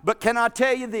back. But can I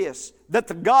tell you this? That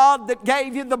the God that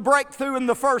gave you the breakthrough in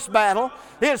the first battle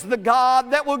is the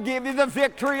God that will give you the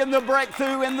victory and the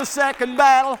breakthrough in the second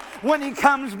battle when He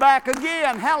comes back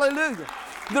again. Hallelujah.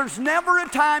 There's never a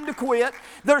time to quit.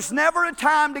 There's never a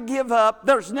time to give up.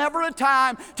 There's never a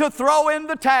time to throw in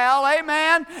the towel.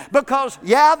 Amen? Because,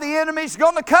 yeah, the enemy's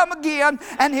going to come again,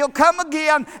 and he'll come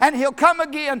again, and he'll come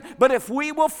again. But if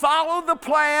we will follow the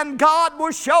plan, God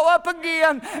will show up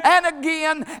again and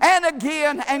again and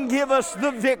again and give us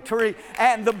the victory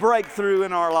and the breakthrough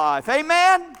in our life.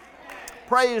 Amen?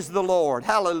 Praise the Lord.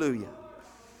 Hallelujah.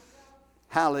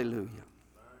 Hallelujah.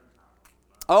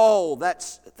 Oh,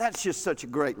 that's just such a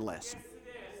great lesson.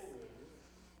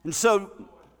 And so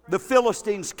the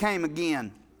Philistines came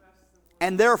again.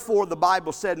 And therefore the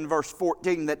Bible said in verse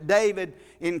 14 that David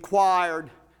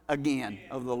inquired again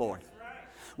of the Lord.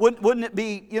 Wouldn't it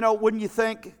be, wouldn't you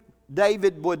think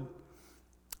David would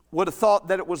have thought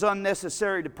that it was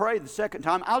unnecessary to pray the second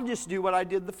time? I'll just do what I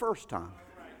did the first time.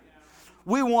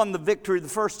 We won the victory the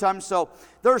first time, so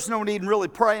there's no need in really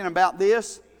praying about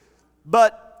this.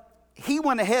 But he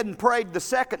went ahead and prayed the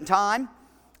second time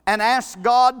and asked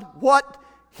God what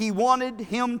He wanted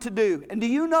him to do. And do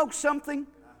you know something?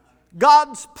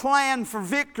 God's plan for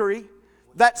victory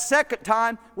that second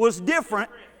time was different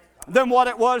than what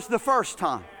it was the first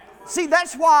time. See,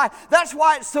 that's why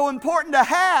it's so important to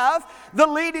have the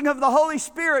leading of the Holy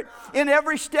Spirit in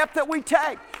every step that we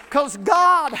take. Because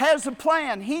God has a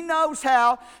plan. He knows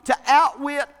how to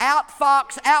outwit,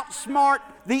 outfox, outsmart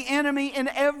the enemy in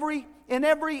every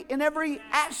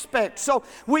aspect. So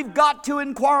we've got to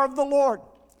inquire of the Lord.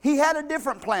 He had a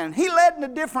different plan. He led in a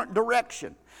different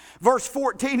direction. Verse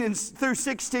 14 through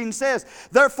 16 says,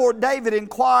 therefore David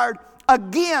inquired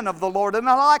again of the Lord. And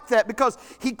I like that because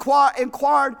he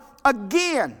inquired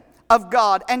again of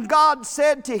God. And God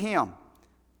said to him,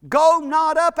 go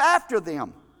not up after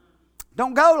them.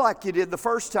 Don't go like you did the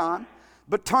first time,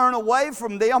 but turn away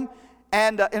from them.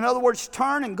 And in other words,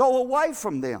 turn and go away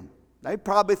from them. They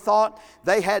probably thought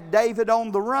they had David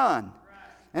on the run.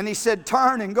 And he said,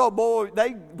 turn and go. Boy,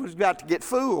 they was about to get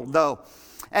fooled, though.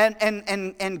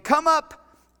 And come up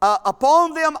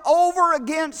upon them over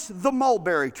against the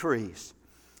mulberry trees.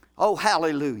 Oh,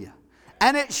 hallelujah.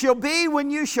 And it shall be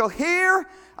when you shall hear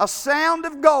a sound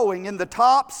of going in the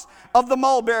tops of the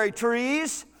mulberry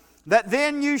trees, that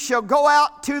then you shall go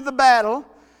out to the battle.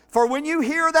 For when you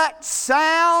hear that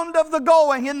sound of the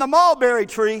going in the mulberry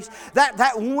trees,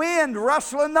 that wind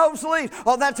rustling those leaves,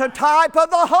 oh, that's a type of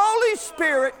the Holy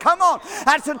Spirit. Come on.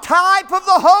 That's a type of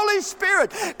the Holy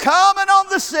Spirit coming on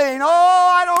the scene. Oh,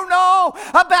 I don't know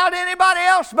about anybody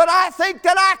else, but I think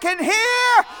that I can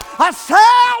hear a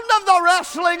sound of the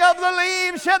rustling of the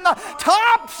leaves in the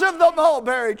tops of the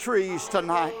mulberry trees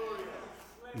tonight.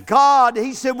 God,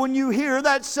 he said, when you hear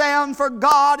that sound, for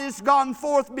God is gone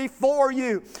forth before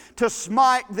you to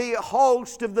smite the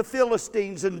host of the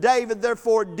Philistines. And David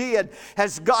therefore did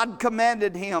as God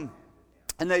commanded him.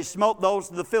 And they smote those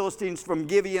of the Philistines from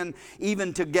Gibeon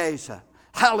even to Gaza.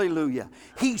 Hallelujah.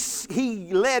 He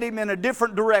led him in a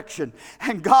different direction.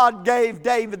 And God gave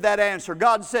David that answer.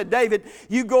 God said, David,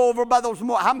 you go over by those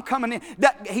more. I'm coming in.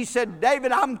 He said,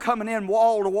 David, I'm coming in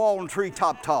wall to wall and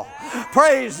treetop tall.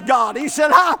 Praise God. He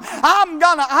said, I'm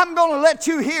gonna let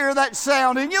you hear that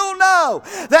sound, and you'll know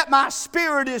that my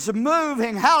spirit is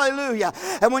moving. Hallelujah.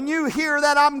 And when you hear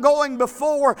that, I'm going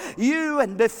before you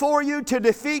and before you to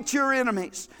defeat your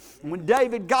enemies. When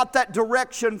David got that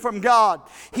direction from God,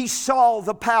 he saw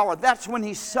the power. That's when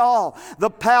he saw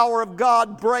the power of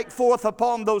God break forth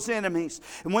upon those enemies.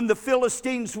 And when the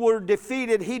Philistines were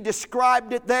defeated, he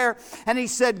described it there. And he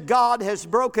said, God has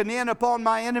broken in upon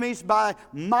my enemies by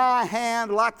my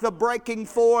hand like the breaking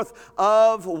forth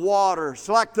of waters.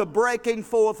 Like the breaking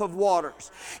forth of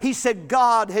waters. He said,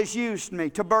 God has used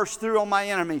me to burst through on my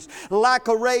enemies like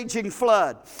a raging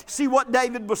flood. See, what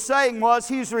David was saying was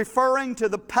he was referring to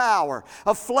the power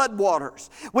of floodwaters.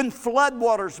 When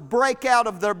floodwaters break out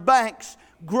of their banks,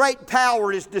 great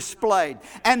power is displayed,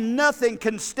 and nothing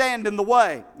can stand in the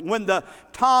way. When the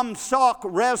Tom Sauk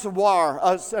Reservoir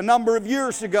a number of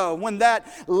years ago when that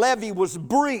levee was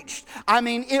breached. I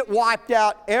mean, it wiped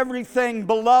out everything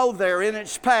below there in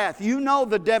its path. You know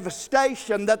the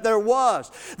devastation that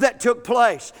that took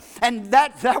place. And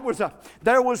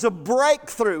there was a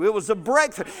breakthrough. It was a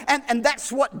breakthrough. And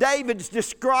that's what David's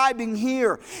describing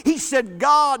here. He said,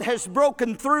 God has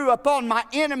broken through upon my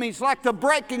enemies like the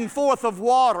breaking forth of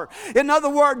water. In other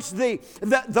words, the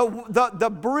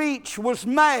breach was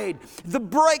made. The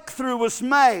breakthrough was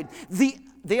made.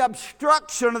 The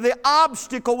obstruction or the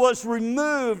obstacle was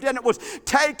removed and it was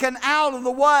taken out of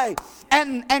the way.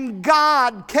 And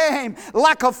God came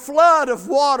like a flood of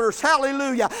waters.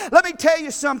 Hallelujah. Let me tell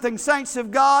you something, saints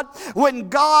of God. When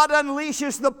God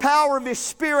unleashes the power of His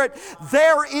Spirit,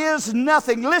 there is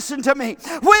nothing. Listen to me.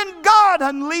 When God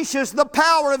unleashes the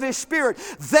power of His Spirit,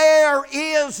 there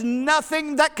is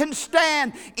nothing that can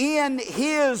stand in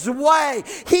His way.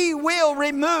 He will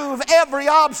remove every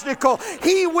obstacle.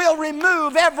 He will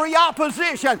remove every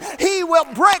opposition. He will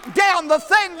break down the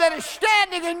thing that is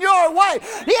standing in your way.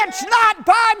 It's not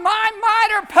by my might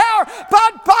or power,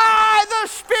 but by the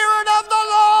Spirit of the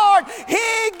Lord.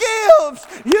 He gives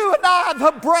you and I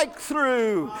the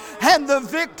breakthrough and the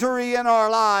victory in our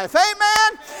life.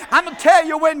 Amen? I'm going to tell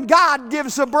you, when God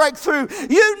gives a breakthrough,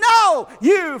 you know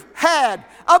you've had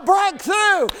a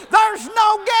breakthrough. There's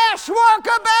no guesswork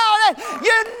about it.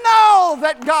 You know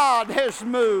that God has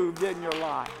moved in your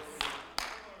life.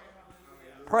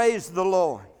 Praise the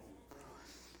Lord.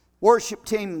 Worship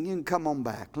team, you can come on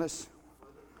back. Let's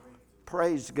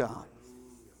praise God.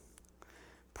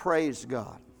 Praise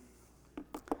God.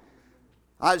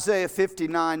 Isaiah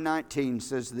 59:19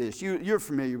 says this. You're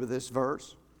familiar with this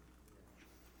verse.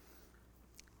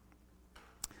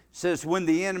 It says, when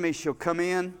the enemy shall come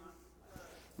in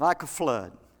like a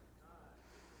flood,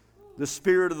 the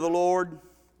Spirit of the Lord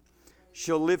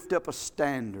shall lift up a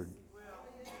standard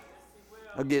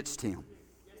against him.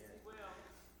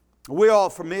 We're all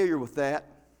familiar with that,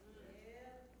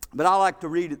 but I like to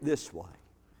read it this way.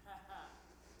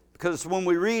 Because when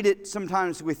we read it,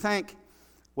 sometimes we think,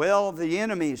 well, the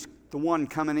enemy's the one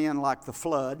coming in like the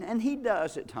flood, and he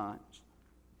does at times.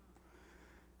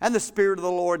 And the Spirit of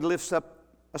the Lord lifts up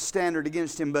a standard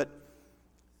against him, but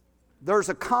there's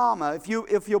a comma. If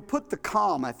you'll put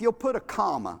a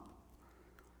comma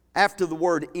after the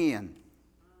word in,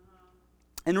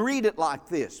 and read it like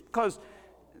this, because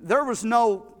there was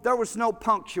no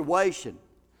punctuation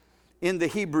in the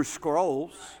Hebrew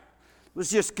scrolls. It was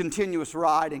just continuous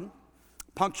writing.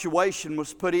 Punctuation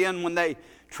was put in when they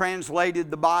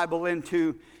translated the Bible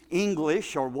into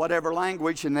English or whatever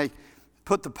language, and they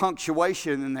put the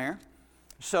punctuation in there.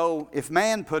 So if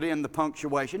man put in the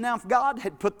punctuation, now if God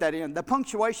had put that in, the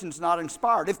punctuation's not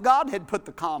inspired. If God had put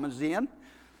the commas in,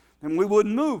 then we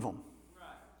wouldn't move them.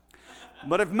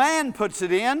 But if man puts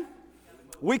it in,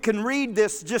 we can read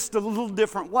this just a little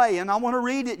different way, and I want to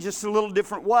read it just a little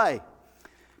different way.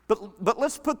 But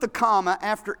let's put the comma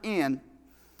after in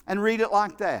and read it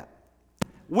like that.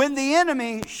 When the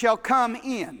enemy shall come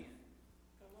in,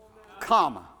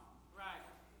 comma,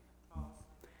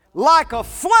 like a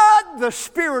flood, the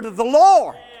Spirit of the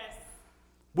Lord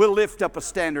will lift up a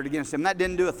standard against him. That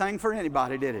didn't do a thing for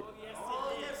anybody, did it?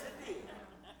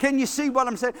 Can you see what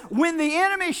I'm saying? When the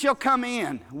enemy shall come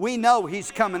in, we know he's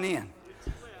coming in.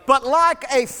 But like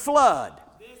a flood,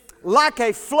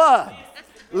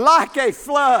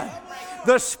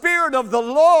 the Spirit of the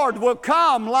Lord will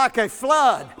come like a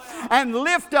flood and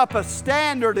lift up a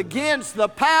standard against the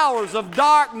powers of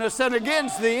darkness and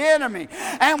against the enemy,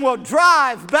 and will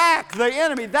drive back the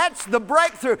enemy. That's the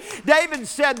breakthrough. David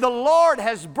said, the Lord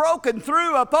has broken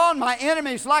through upon my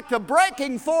enemies like the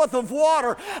breaking forth of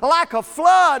water, like a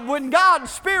flood. When God's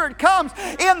Spirit comes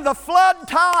in the flood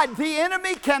tide, the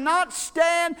enemy cannot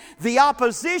stand, the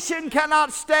opposition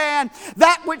cannot stand.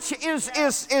 That which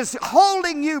is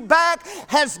holding you back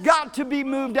has got to be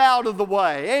moved out of the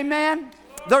way. Amen?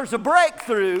 There's a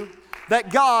breakthrough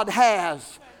that God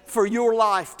has for your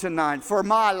life tonight, for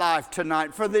my life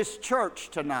tonight, for this church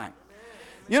tonight.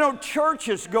 You know,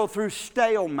 churches go through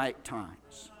stalemate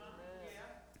times.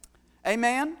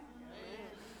 Amen?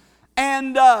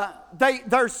 And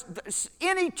there's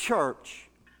any church,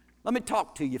 let me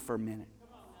talk to you for a minute.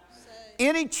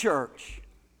 Any church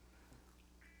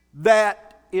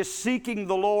that is seeking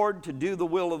the Lord to do the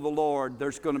will of the Lord,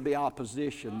 there's going to be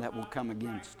opposition that will come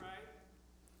against it.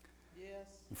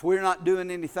 If we're not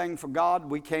doing anything for God,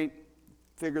 we can't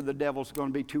figure the devil's going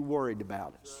to be too worried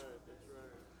about us.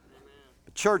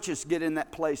 But churches get in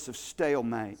that place of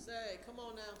stalemate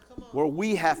where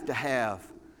we have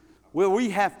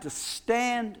to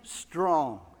stand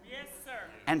strong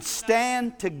and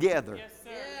stand together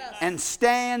and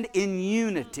stand in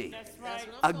unity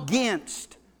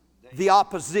against the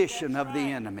opposition of the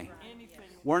enemy.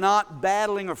 We're not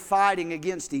battling or fighting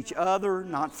against each other,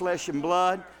 not flesh and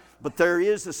blood, but there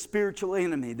is a spiritual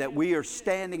enemy that we are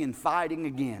standing and fighting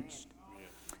against.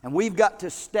 And we've got to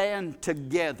stand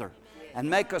together and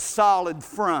make a solid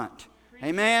front.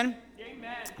 Amen?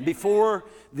 Before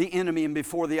the enemy and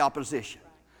before the opposition.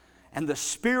 And the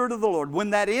Spirit of the Lord,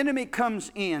 when that enemy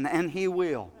comes in, and he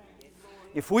will,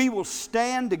 if we will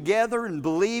stand together and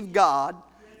believe God,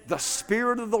 the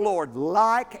Spirit of the Lord,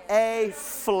 like a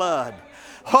flood.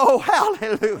 Oh,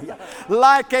 hallelujah.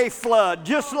 Like a flood.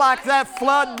 Just like that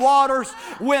flood waters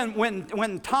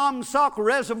when Tom Sauk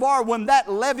Reservoir, when that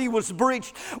levee was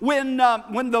breached, when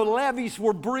the levees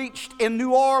were breached in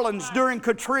New Orleans during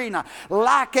Katrina,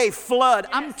 like a flood.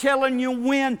 I'm telling you,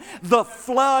 when the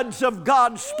floods of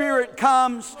God's Spirit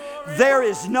comes, there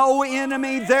is no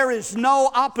enemy, there is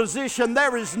no opposition,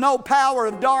 there is no power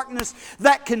of darkness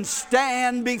that can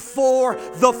stand before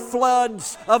the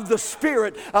floods of the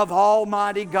Spirit of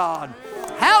Almighty God.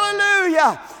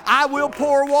 Hallelujah! I will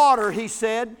pour water, he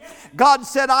said. God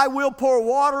said, I will pour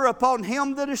water upon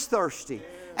him that is thirsty,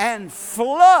 and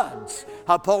floods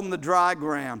upon the dry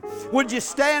ground. Would you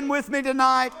stand with me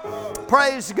tonight?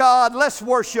 Praise God. Let's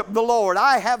worship the Lord.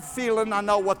 I have a feeling I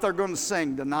know what they're going to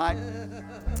sing tonight.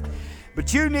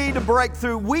 But you need a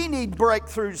breakthrough. We need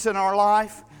breakthroughs in our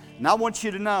life. And I want you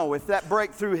to know, if that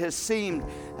breakthrough has seemed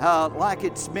like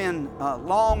it's been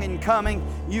long in coming,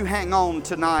 you hang on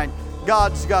tonight.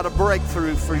 God's got a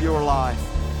breakthrough for your life.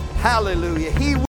 Hallelujah. He